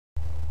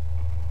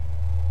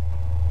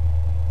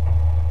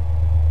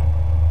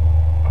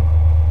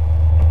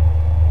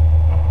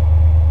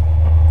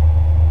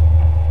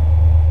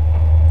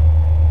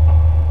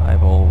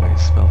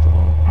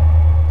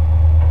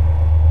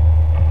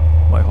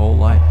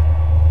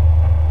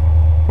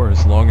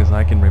long as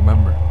I can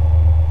remember.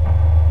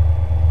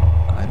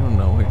 I don't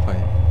know if I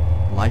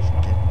like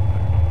it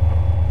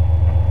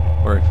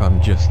or if I'm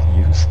just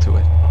used to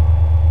it.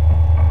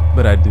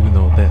 But I do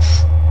know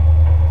this.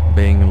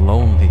 Being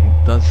lonely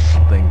does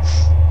things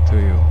to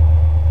you.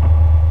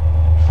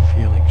 And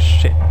feeling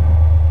shit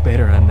and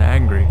bitter and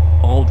angry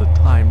all the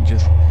time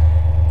just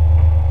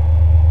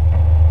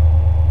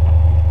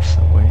eats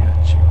away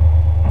at you.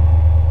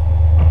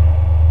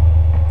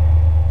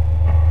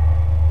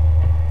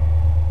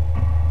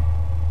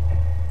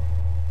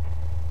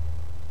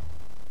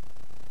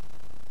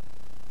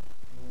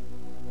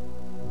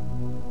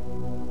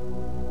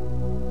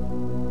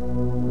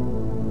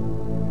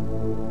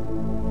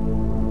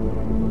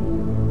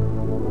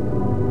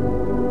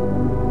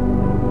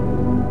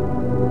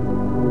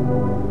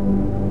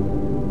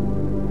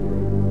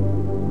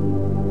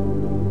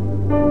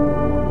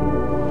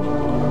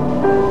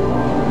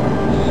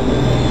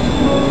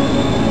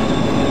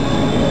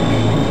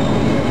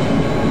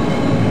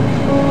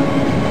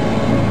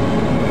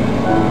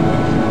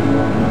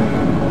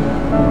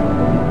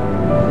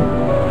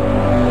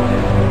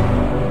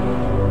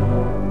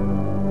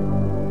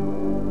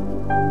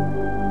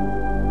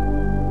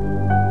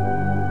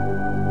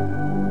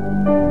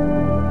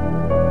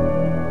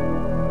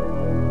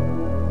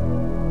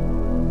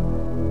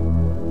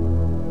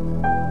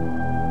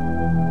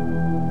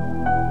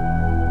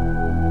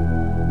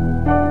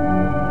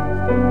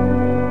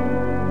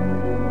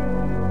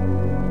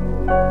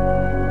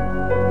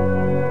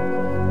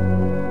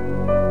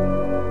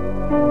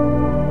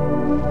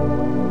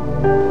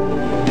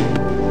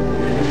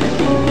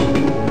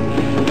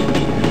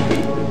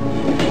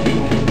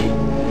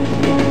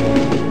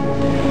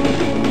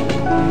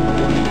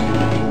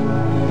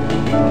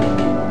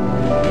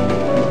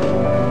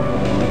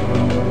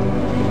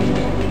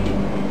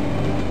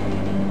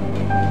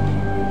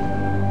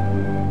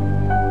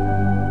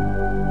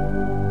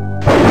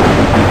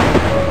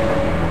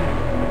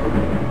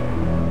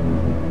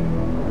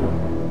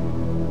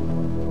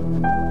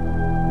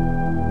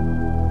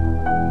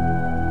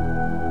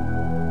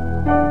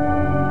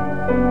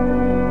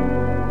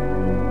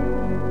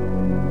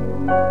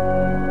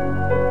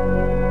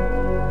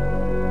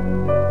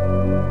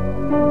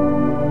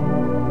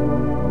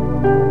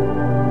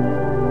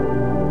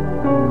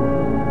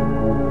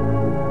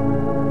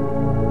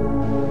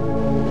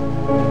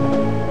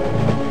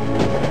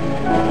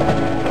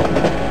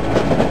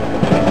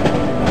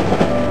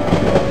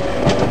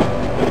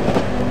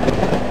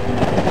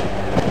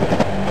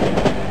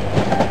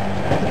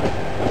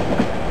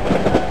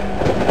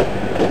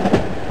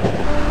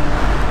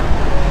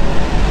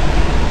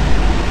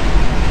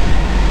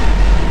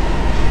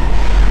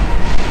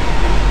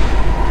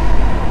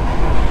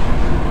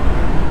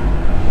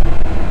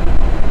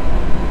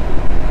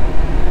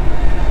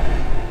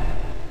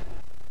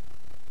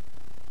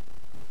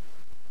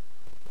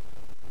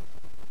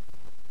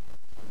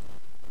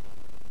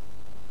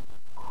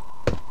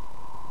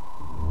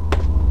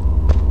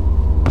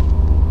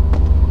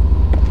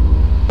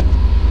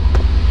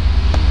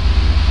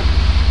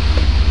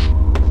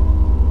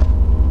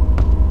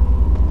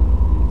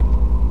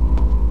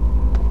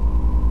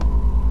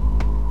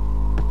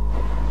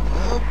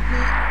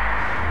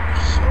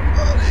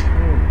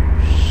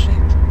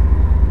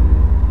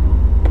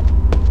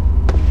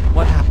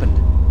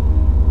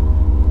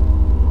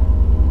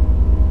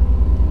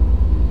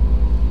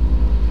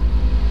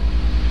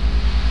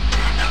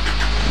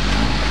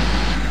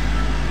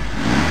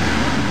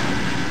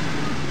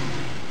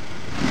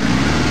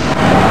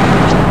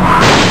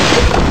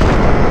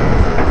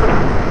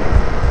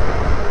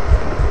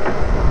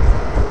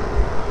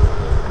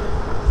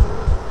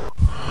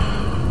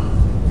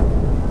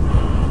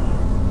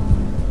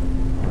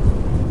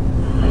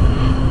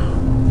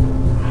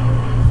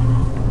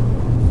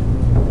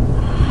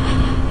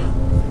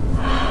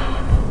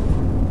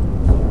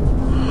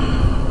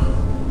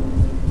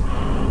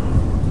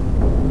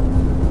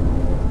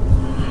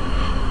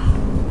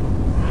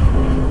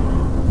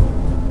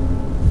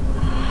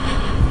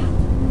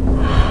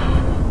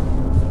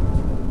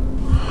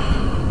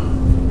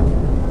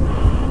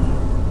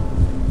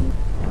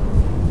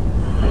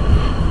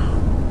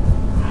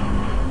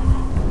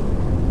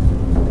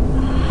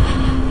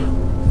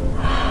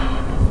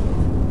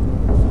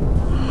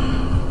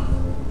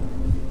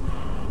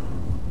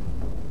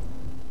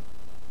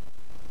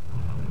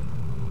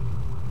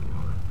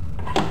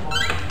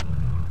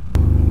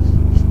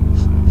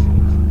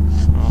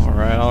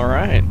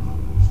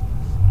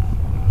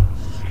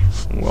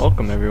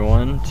 Welcome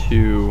everyone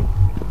to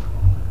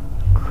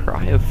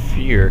Cry of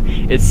Fear.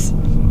 It's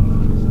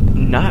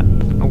not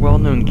a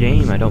well-known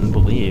game, I don't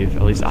believe.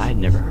 At least I had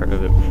never heard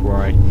of it before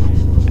I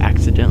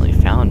accidentally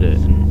found it,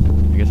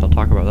 and I guess I'll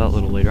talk about that a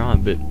little later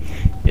on. But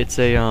it's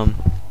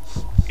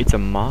a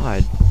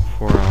mod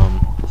for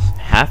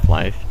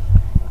Half-Life,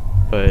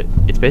 but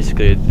it's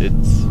basically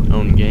its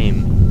own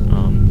game.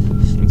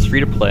 It's free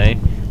to play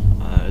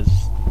as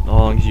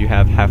long as you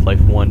have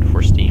Half-Life 1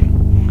 for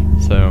Steam.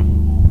 So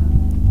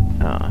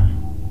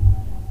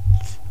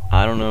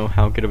I don't know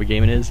how good of a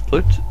game it is. It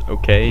looked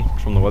okay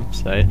from the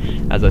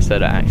website. As I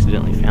said, I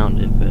accidentally found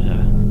it, but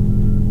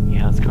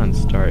yeah, let's go ahead and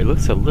start. It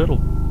looks a little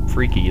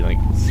freaky, like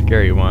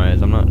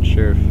scary-wise. I'm not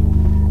sure if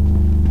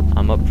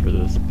I'm up for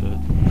this, but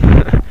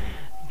I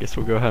guess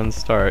we'll go ahead and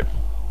start.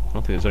 I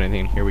don't think there's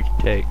anything in here we can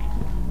take.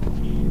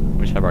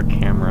 We just have our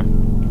camera.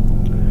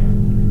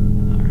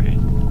 Alright.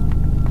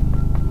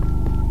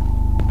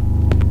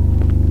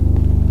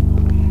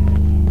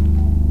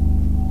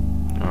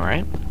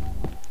 Alright.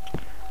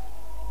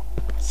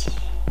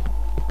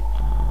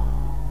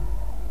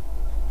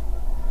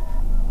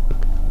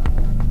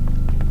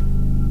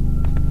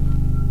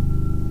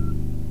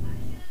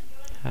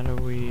 How do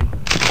we...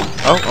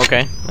 Oh,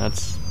 okay.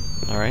 That's...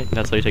 Alright,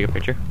 that's how you take a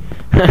picture.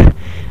 I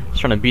was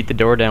trying to beat the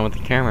door down with the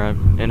camera.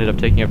 I ended up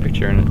taking a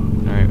picture in it.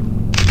 Alright.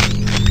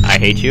 I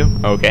hate you?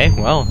 Okay,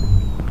 well.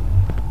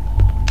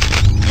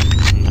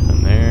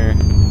 Nothing there.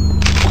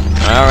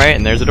 Alright,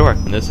 and there's a door.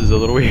 This is a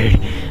little weird.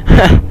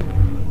 I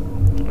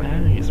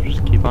guess we'll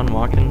just keep on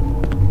walking.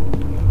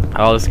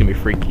 Oh, this is gonna be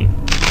freaky.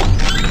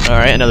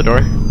 Alright, another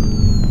door.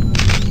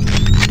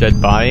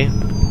 Dead body.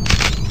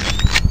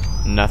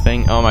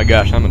 Nothing. Oh my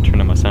gosh, I'm gonna turn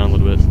on my sound a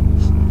little bit.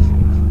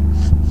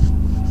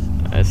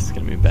 This is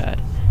gonna be bad.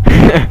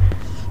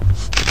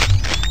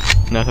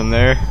 Nothing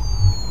there.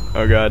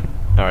 Oh god.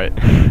 Alright.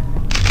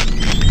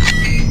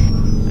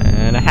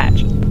 And a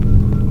hatch.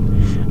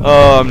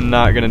 Oh, I'm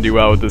not gonna do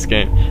well with this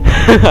game.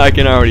 I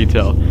can already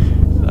tell.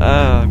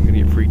 I'm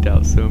gonna get freaked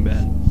out so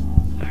bad.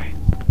 Alright.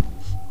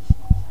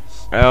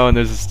 Oh, and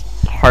there's this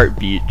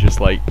heartbeat just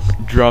like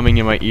drumming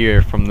in my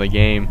ear from the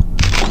game.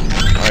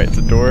 Alright, it's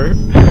a door.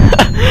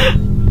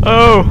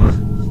 Oh!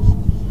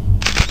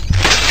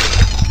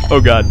 Oh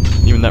god,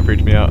 even that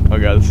freaked me out. Oh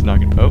god, this is not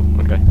gonna... Oh,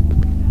 okay.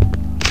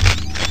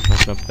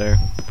 Nothing up there.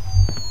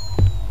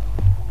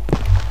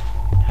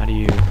 How do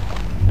you...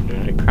 Do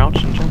I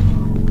crouch and jump?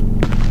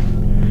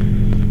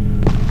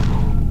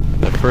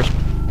 The first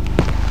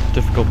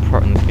difficult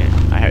part in this game.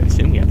 I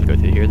assume you have to go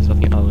through here. There's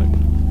nothing other.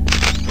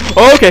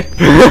 Oh, okay!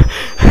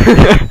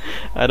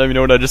 I don't even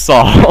know what I just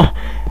saw.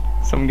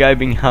 Some guy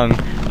being hung.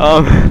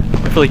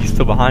 I feel like he's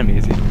still behind me,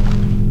 is he?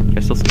 Can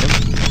I still see him?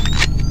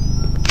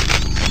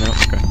 No?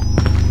 Okay.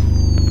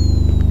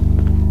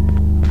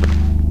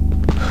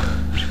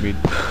 Should be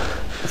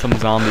some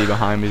zombie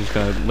behind me just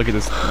gonna look at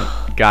this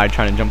guy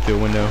trying to jump through a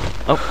window.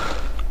 Oh!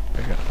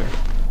 There you go, there.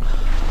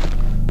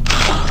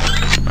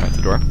 Alright, it's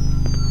a door.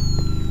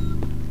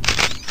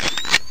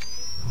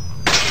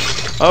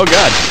 Oh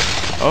god!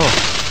 Oh!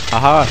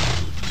 Haha!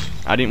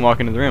 I didn't walk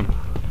into the room.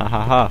 Ha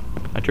ha ha!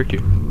 I tricked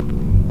you.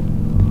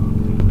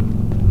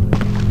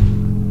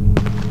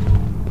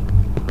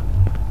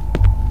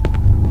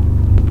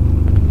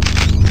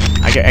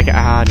 I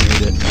didn't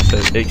read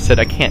it. It said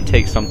I can't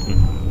take something.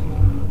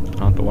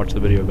 I'll have to watch the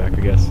video back,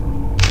 I guess.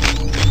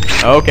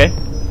 Oh, okay.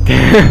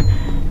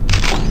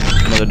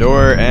 Another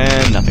door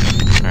and nothing.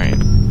 Alright.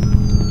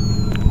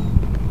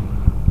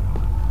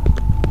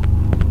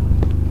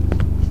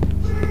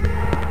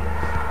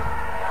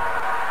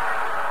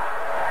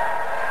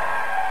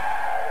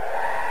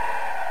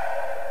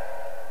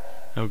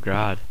 Oh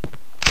god.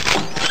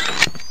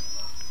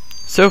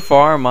 So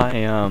far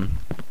my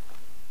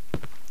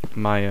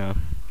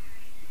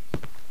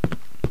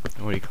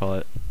what do you call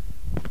it?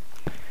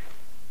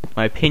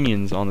 My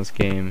opinions on this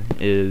game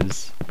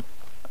is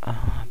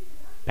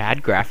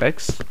bad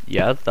graphics.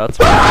 Yeah, that's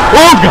what.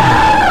 Oh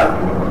god!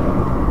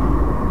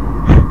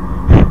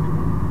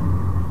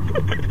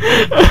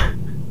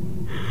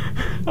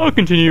 I'll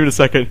continue in a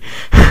second.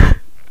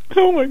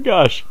 Oh my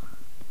gosh.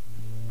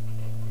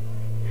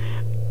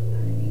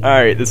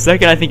 Alright, the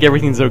second I think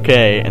everything's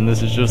okay, and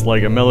this is just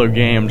like a mellow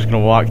game, I'm just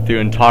gonna walk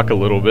through and talk a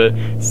little bit.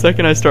 The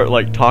second I start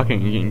like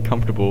talking and getting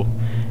comfortable,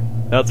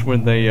 that's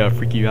when they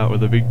freak you out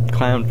with a big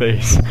clown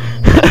face.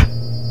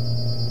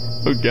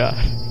 Oh god.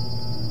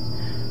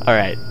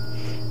 Alright.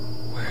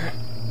 Where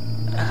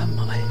am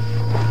I?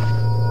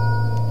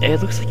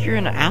 It looks like you're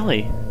in an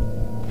alley.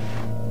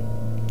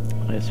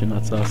 I assume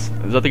that's us.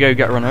 Is that the guy who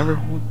got run over?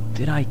 How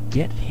did I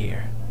get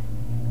here?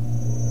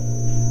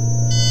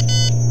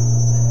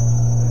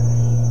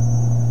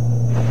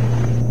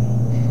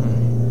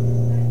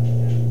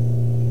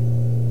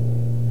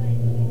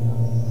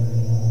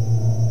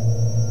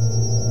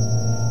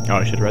 Oh,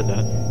 I should have read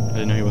that. I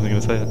didn't know he wasn't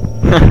going to say it.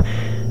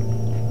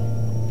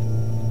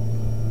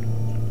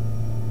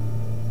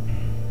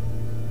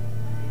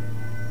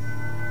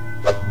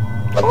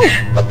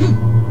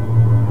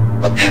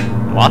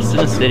 Lost in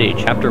a City,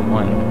 Chapter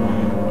 1.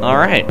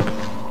 Alright.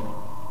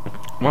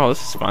 Well,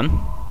 this is fun.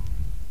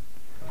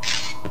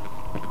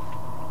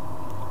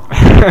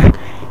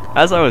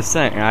 As I was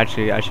saying,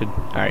 actually, I should...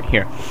 Alright,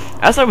 here.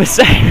 As I was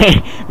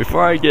saying,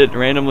 before I get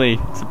randomly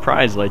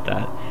surprised like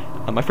that,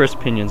 my first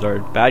opinions are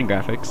bad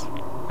graphics,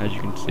 as you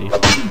can see,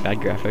 bad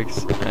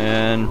graphics,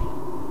 and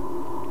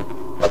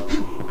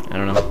I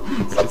don't know,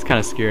 it's kind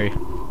of scary.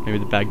 Maybe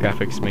the bad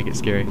graphics make it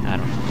scary, I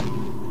don't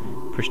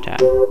know. Push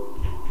tab.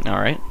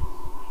 Alright.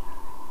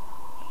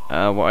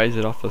 Why is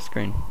it off the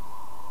screen?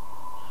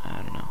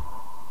 I don't know.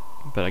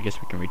 But I guess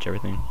we can reach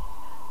everything.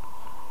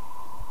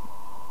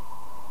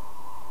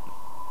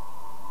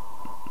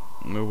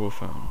 Mobile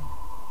phone.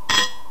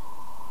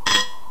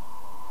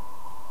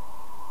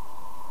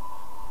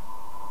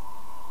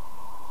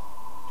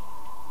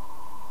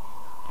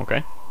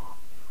 Okay.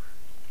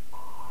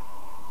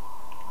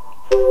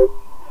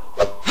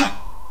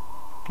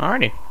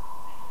 Alrighty.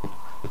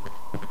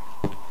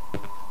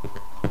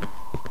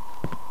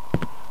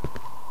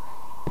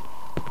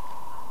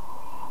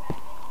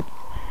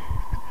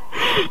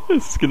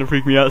 This is gonna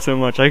freak me out so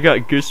much. I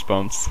got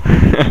goosebumps.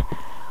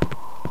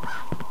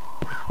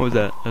 What was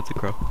that? That's a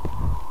crow.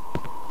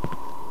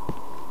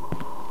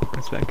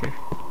 What's back here?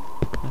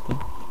 Nothing.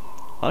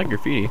 I like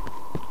graffiti.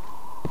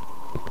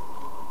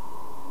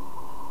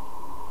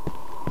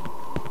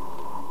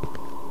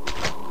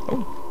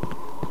 Oh.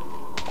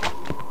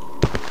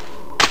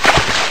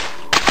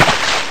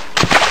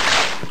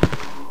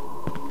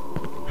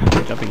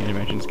 The jumping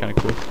animation is kind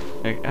of cool.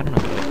 I don't know,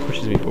 it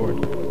pushes me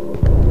forward.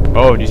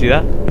 Oh, do you see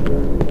that?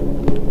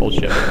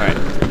 Bullshit. Alright,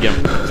 let's go get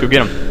him. Let's go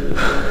get him.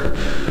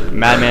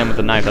 Madman with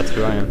a knife, that's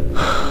who I am.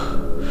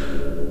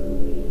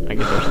 I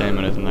guess our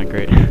stamina isn't that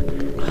great.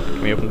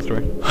 Can we open this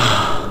door?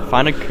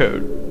 Find a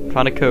code.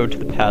 Find a code to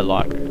the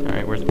padlock.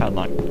 Alright, where's the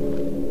padlock?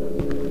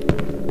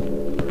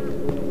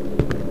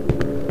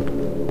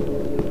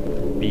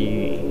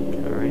 B.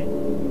 Alright.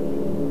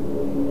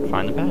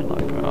 Find the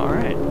padlock.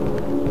 Alright.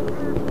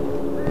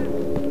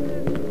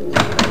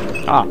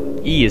 Ah,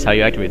 E is how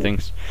you activate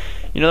things.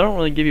 You know, they don't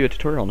really give you a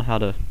tutorial on how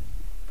to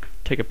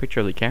take a picture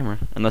of the camera,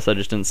 unless I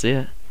just didn't see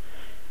it.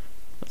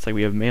 Looks like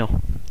we have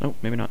mail. Oh,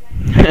 maybe not.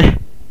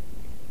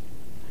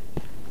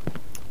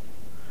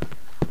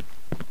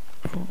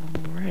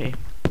 Alright.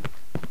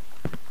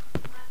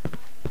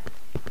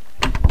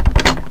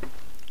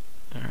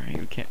 Alright,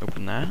 we can't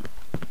open that.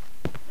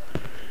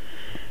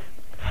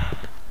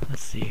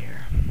 Let's see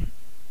here.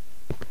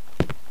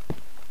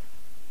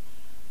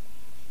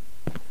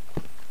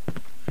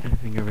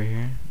 Anything over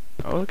here?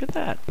 Oh, look at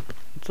that.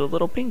 It's a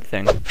little pink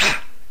thing.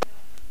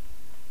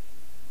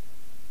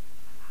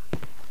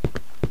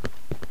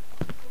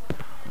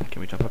 Can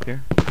we jump up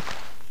here?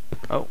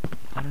 Oh,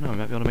 I don't know. I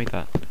might be able to make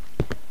that.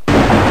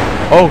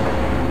 Oh!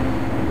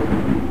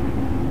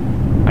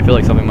 I feel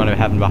like something might have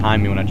happened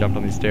behind me when I jumped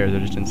on these stairs. I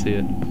just didn't see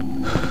it.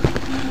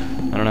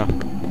 I don't know.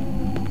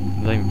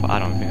 I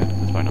don't think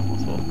that's probably not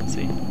possible. Let's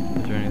see.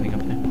 Is there anything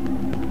up there?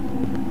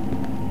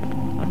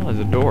 I don't know. There's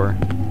a door.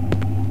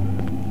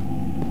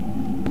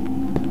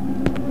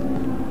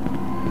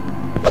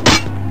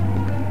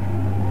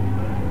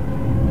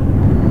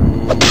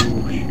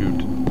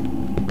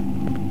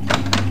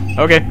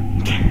 Okay.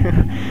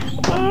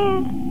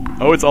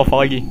 Oh, it's all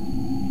foggy.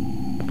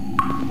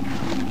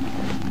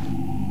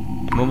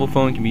 The mobile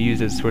phone can be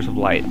used as a source of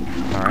light.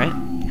 Alright.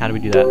 How do we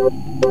do that?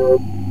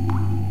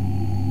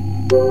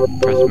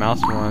 Press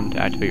mouse 1 to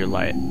activate your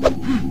light.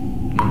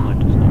 No light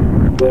does not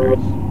require batteries.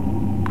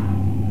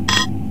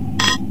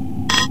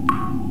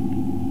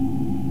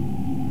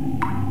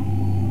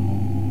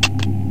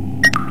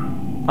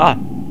 Ah!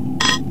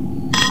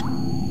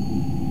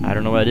 I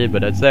don't know what I did,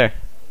 but it's there.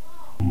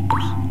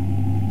 Oops.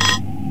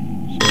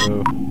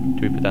 So,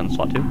 do we put that in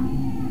slot 2?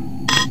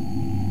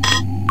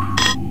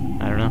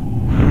 I don't know.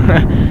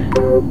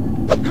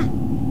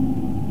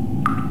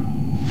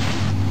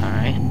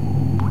 Alright.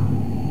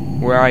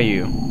 Where are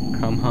you?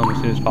 Come home as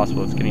soon as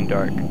possible. It's getting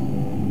dark.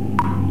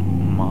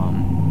 Mom.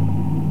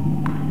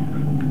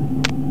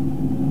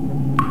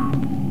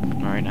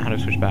 Alright, now how do I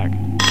switch back?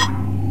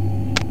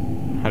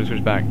 How do I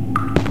switch back?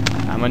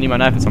 I'm gonna need my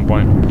knife at some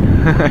point.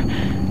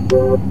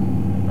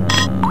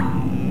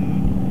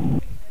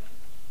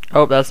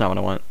 Oh, that's not what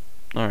I want.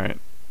 Alright.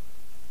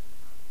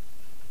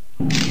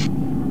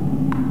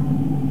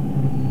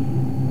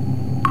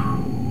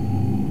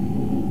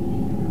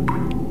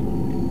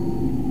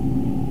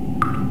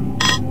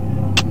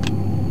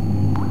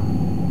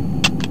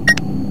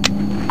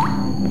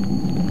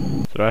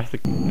 So do I have to...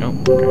 No.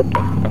 Okay. Do I have to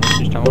click on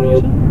this each time I want to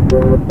use it?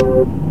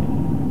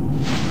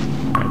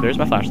 Alright, there's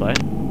my flashlight.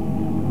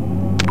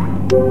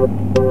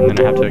 And then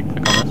I have to click on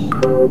this.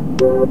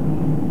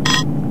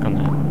 Click on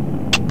that.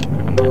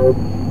 Click on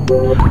that.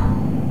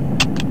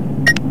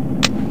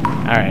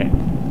 Alright.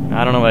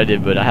 I don't know what I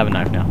did, but I have a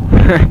knife now.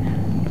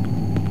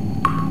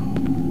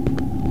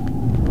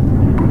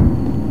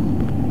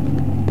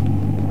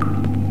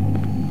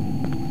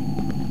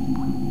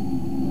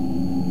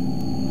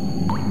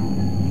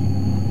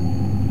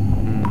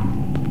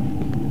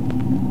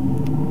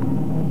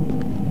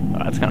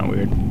 Oh, that's kind of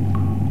weird.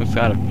 Looks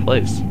out of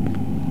place.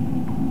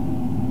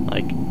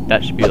 Like,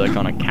 that should be like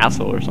on a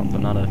castle or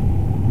something, not a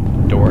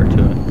door to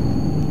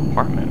an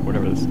apartment,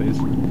 whatever this is.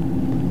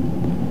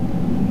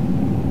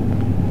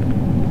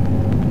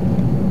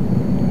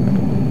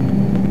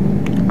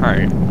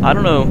 Alright, I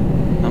don't know.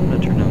 I'm gonna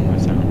turn down my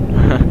sound.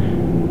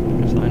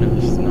 Because I know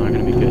this is not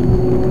gonna be good.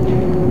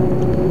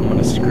 I'm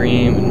gonna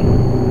scream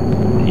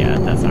and... yeah,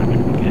 that's not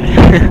gonna be good.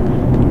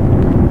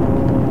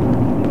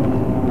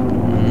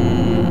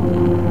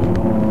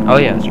 Oh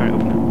yeah, let's try to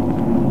open it.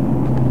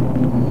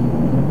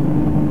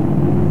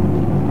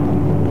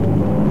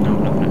 No,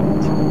 nothing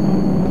happens.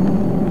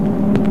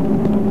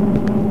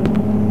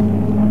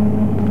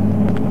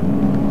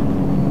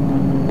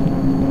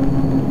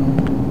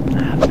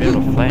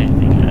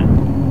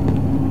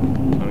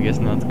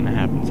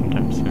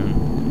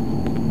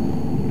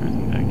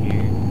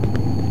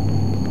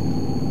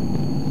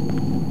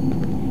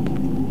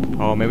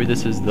 Oh, maybe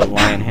this is the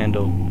Lion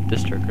Handle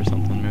District or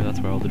something. Maybe that's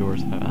where all the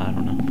doors are. I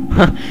don't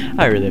know.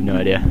 I really have no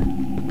idea.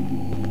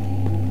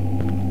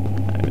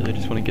 I really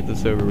just want to get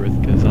this over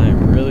with because I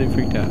am really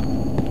freaked out.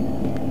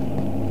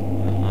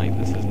 Like,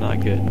 this is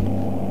not good.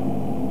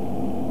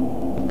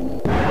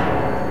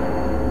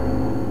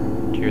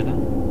 Did you hear that?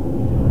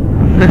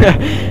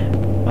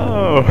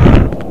 Oh.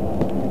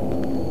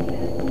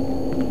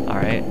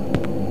 Alright.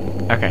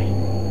 Okay.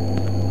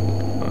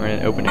 We're in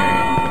an open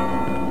area.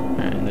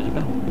 And there's a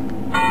bell.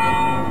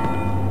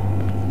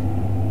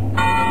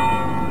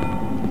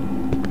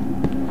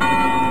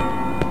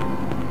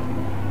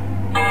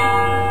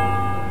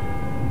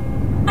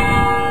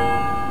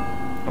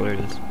 Oh, there it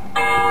is.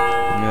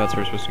 Maybe that's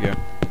where we're supposed to go.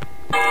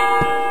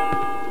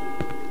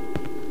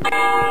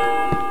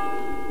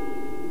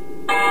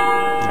 I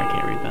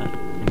can't read that.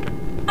 Okay.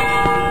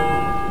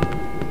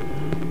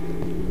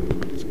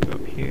 Let's go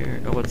up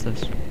here. Oh, what's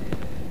this?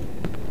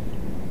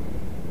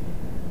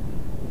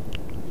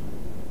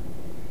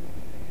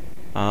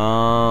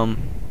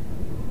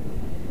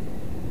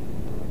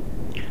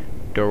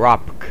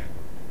 Doropk.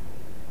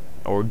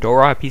 Or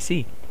Dora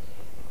PC.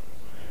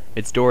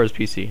 It's Dora's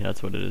PC,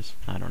 that's what it is.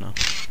 I don't know.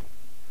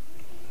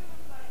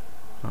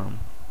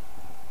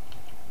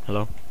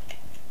 Hello?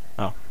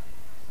 Oh.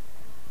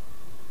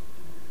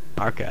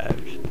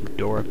 Archived.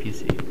 Dora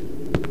PC.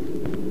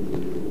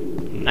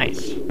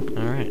 Nice.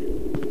 Alright.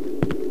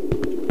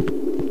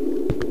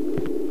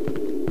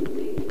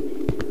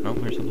 Oh,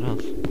 there's something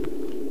else.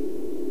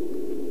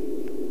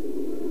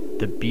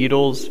 The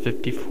Beatles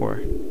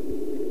 54.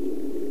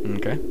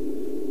 Okay.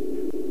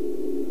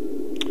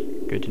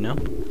 Good to know.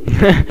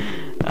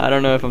 I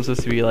don't know if I'm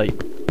supposed to be like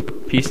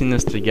piecing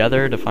this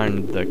together to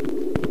find the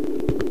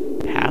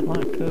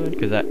padlock code,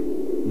 because that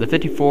the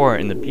 54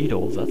 in the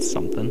Beatles, that's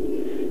something.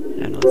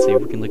 And let's see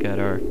if we can look at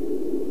our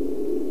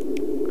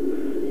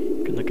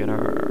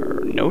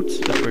notes.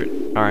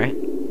 Alright.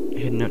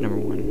 Hidden note number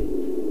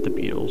 1. The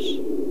Beatles.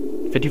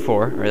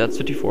 54. Alright, that's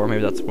 54.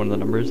 Maybe that's one of the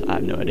numbers. I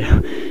have no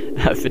idea.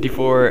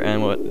 54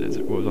 and what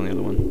was on the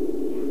other one?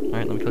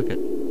 Alright, let me click it.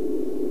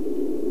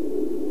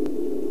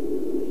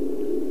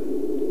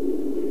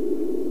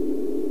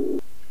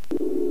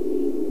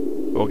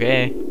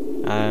 Okay,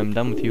 I'm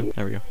done with you.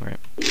 There we go. Alright.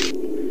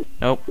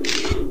 Nope.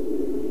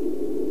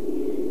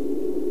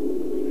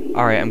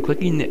 Alright, I'm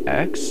clicking the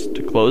X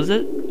to close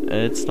it.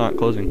 It's not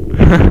closing.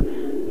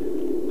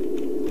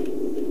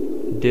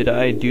 Did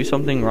I do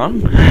something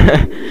wrong?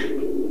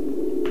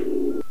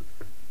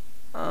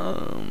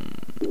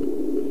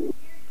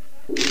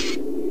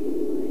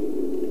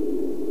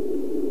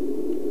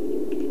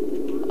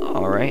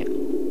 Alright.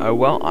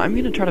 Well, I'm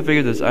gonna try to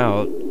figure this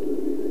out.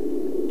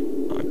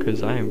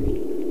 Because I am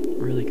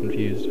really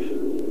confused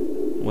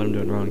what I'm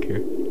doing wrong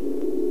here.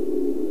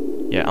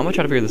 Yeah, I'm gonna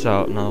try to figure this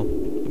out and I'll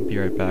be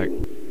right back.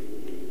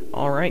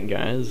 Alright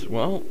guys,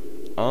 well,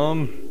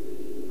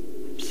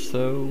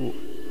 so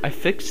I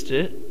fixed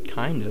it,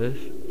 kind of.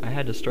 I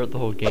had to start the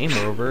whole game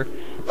over.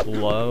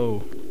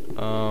 Low.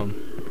 I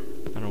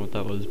don't know what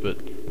that was, but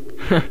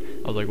I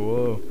was like,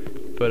 whoa.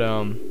 But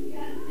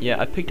yeah,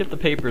 I picked up the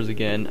papers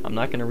again. I'm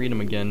not gonna read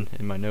them again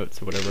in my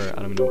notes or whatever.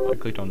 I don't know. I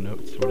clicked on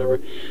notes or whatever.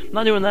 I'm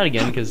not doing that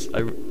again because I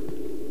don't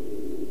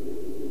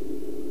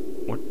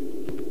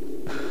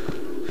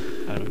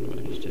know what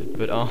I just did.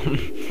 But yeah,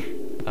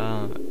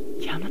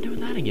 I'm not doing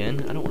that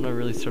again. I don't want to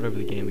really start over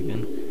the game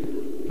again.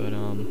 But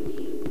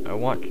I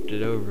watched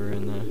it over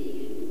and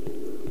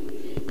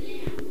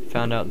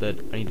found out that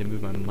I need to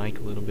move my mic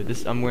a little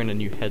bit. I'm wearing a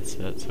new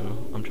headset,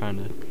 so I'm trying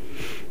to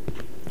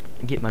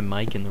get my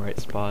mic in the right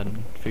spot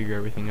and figure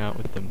everything out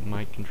with the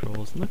mic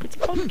controls. And look, it's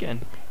on again.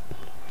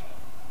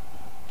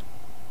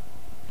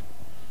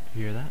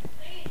 You hear that?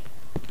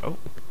 Oh.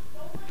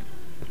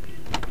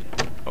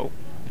 Oh.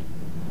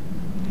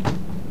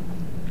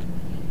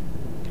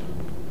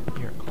 I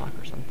hear a clock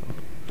or something.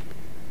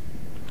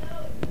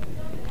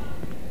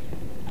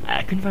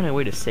 I couldn't find a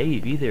way to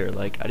save either.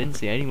 Like, I didn't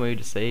see any way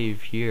to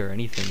save here or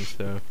anything,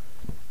 so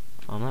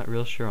I'm not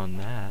real sure on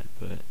that,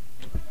 but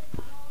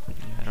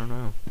yeah, I don't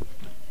know.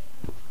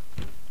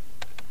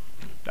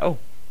 Oh.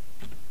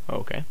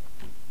 Okay.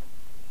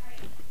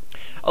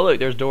 Oh look,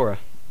 there's Dora.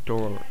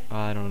 Dora.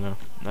 I don't know.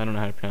 I don't know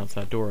how to pronounce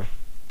that. Dora.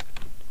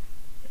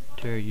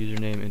 Enter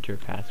username, enter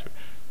password.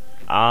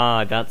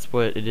 Ah, that's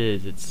what it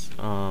is. It's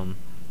oh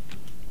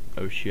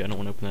shoot, I don't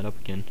want to open that up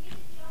again.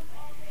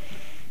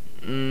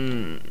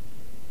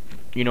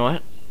 You know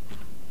what?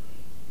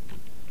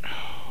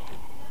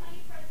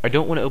 I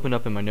don't want to open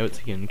up in my notes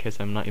again in case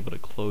I'm not able to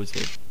close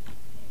it.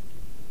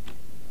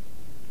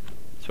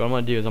 So what I'm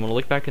going to do is I'm going to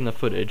look back in the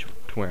footage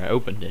to where I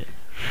opened it.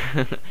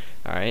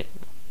 Alright,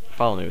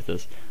 follow me with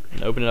this. I'm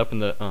going to open it up in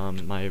the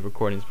my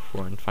recordings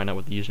before and find out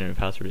what the username and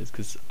password is,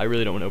 because I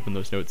really don't want to open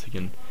those notes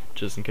again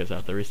just in case I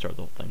have to restart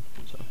the whole thing.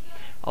 So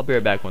I'll be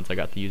right back once I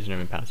got the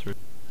username and password.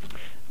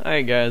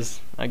 Alright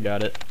guys, I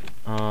got it.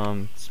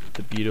 It's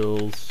the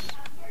Beatles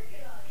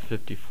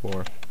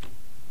 54.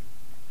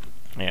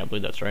 Yeah, I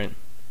believe that's right.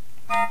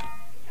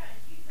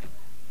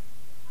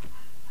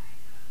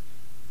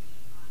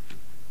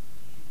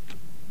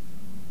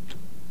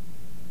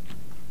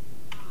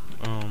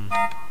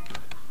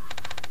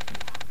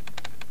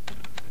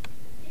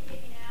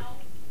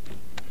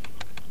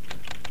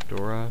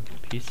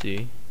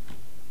 PC.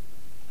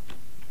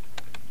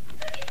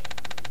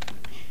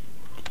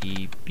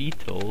 The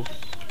Beatles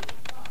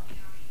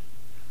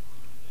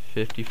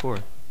 54.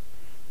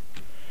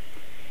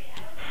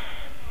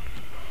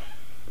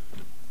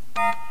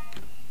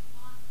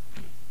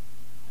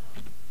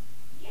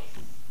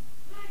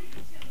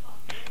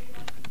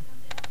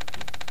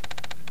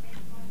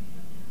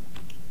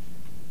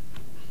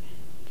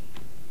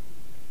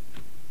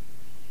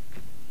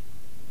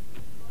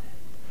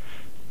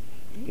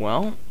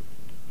 Well,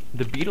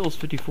 the Beatles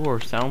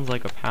 54 sounds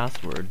like a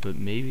password, but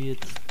maybe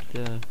it's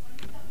the...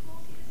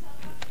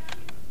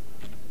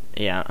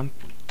 Yeah, I'm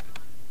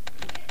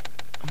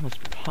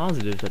almost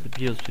positive that the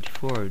Beatles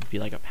 54 would be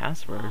like a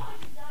password. Am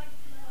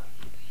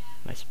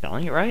I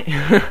spelling it right?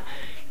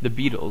 The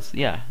Beatles,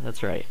 yeah,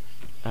 that's right.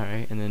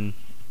 Alright, and then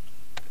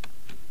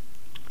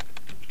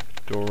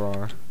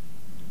Dorar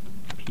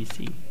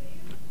PC.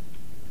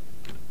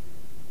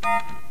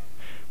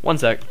 One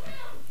sec.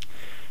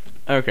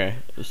 Okay,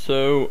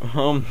 so,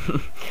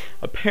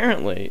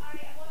 apparently,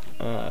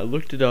 I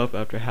looked it up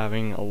after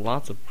having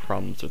lots of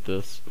problems with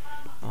this.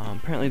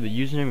 Apparently the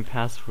username and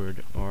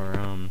password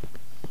are,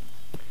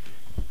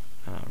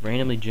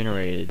 randomly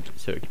generated,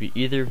 so it could be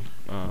either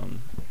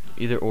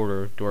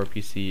order, Dora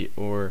PC,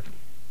 or,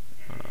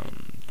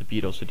 the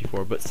Beatles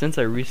 54, but since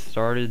I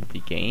restarted the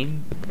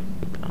game,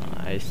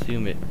 I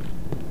assume it,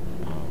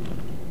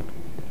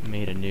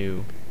 made a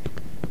new,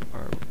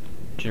 or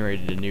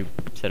generated a new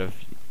set of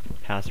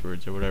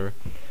passwords or whatever.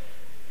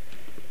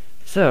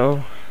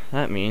 So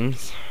that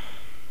means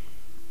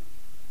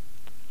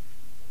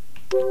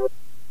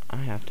I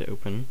have to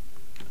open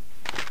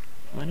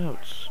my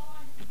notes.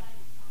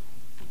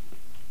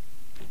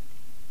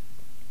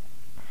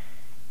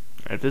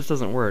 If this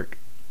doesn't work,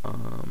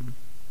 I'm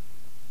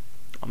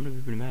gonna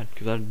be pretty mad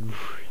because I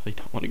really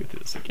don't want to go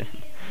through this again.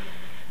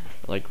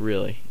 Like,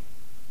 really.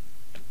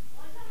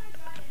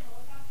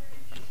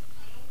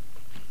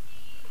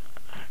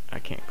 I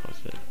can't close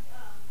it.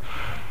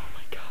 Oh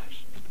my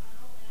gosh.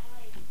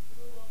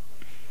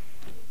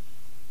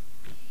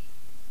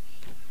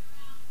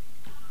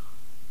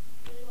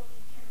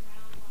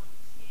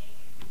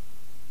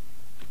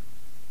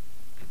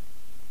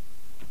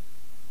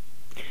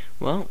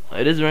 Well,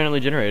 it is randomly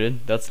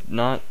generated. That's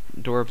not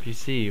Dora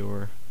PC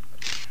or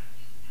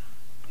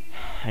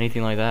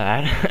anything like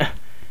that.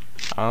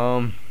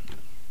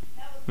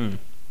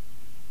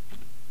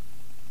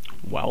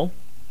 Well.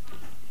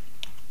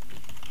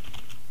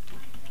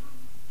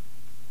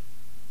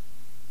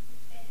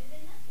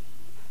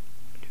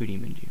 2D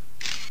menu.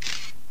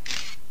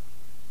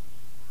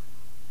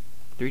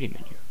 3D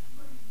menu.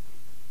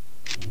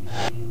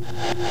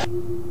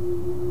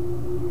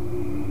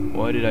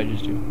 What did I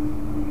just do?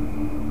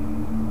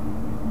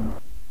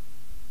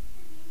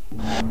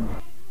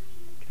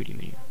 2D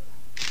menu.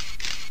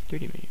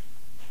 3D menu.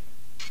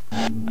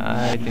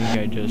 I think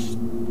I just...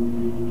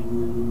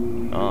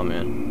 Oh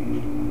man.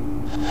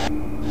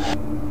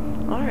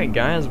 Alright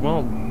guys,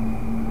 well,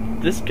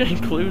 this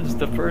concludes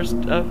the first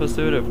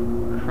episode of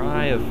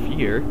Cry of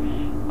Fear.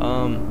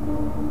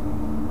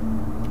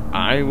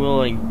 I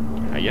will,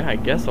 yeah, I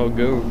guess I'll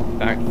go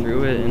back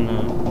through it and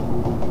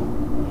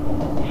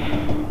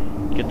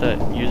get that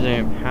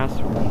username and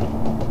password.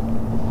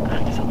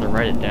 I guess I'll have to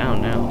write it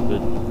down now,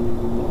 but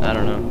I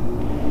don't know.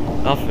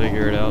 I'll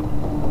figure it out.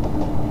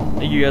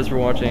 Thank you guys for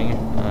watching.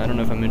 I don't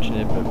know if I mentioned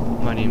it, but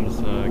my name's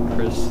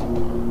Chris.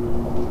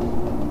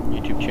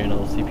 YouTube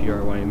channel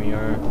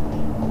CPRYMER.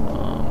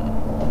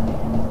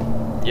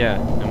 Yeah,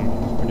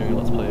 we're doing a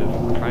let's play of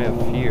Cry of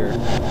Fear,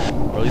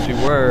 or at least we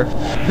were.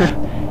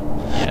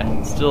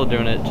 Yeah, still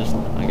doing it. Just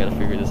I gotta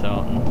figure this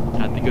out. And I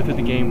have to go through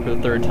the game for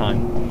the third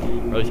time,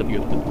 or at least I have to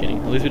go through the beginning.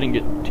 At least we didn't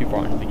get too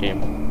far into the game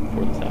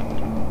before this happened.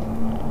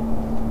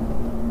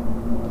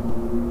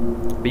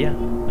 But yeah,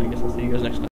 I guess I'll see you guys next time.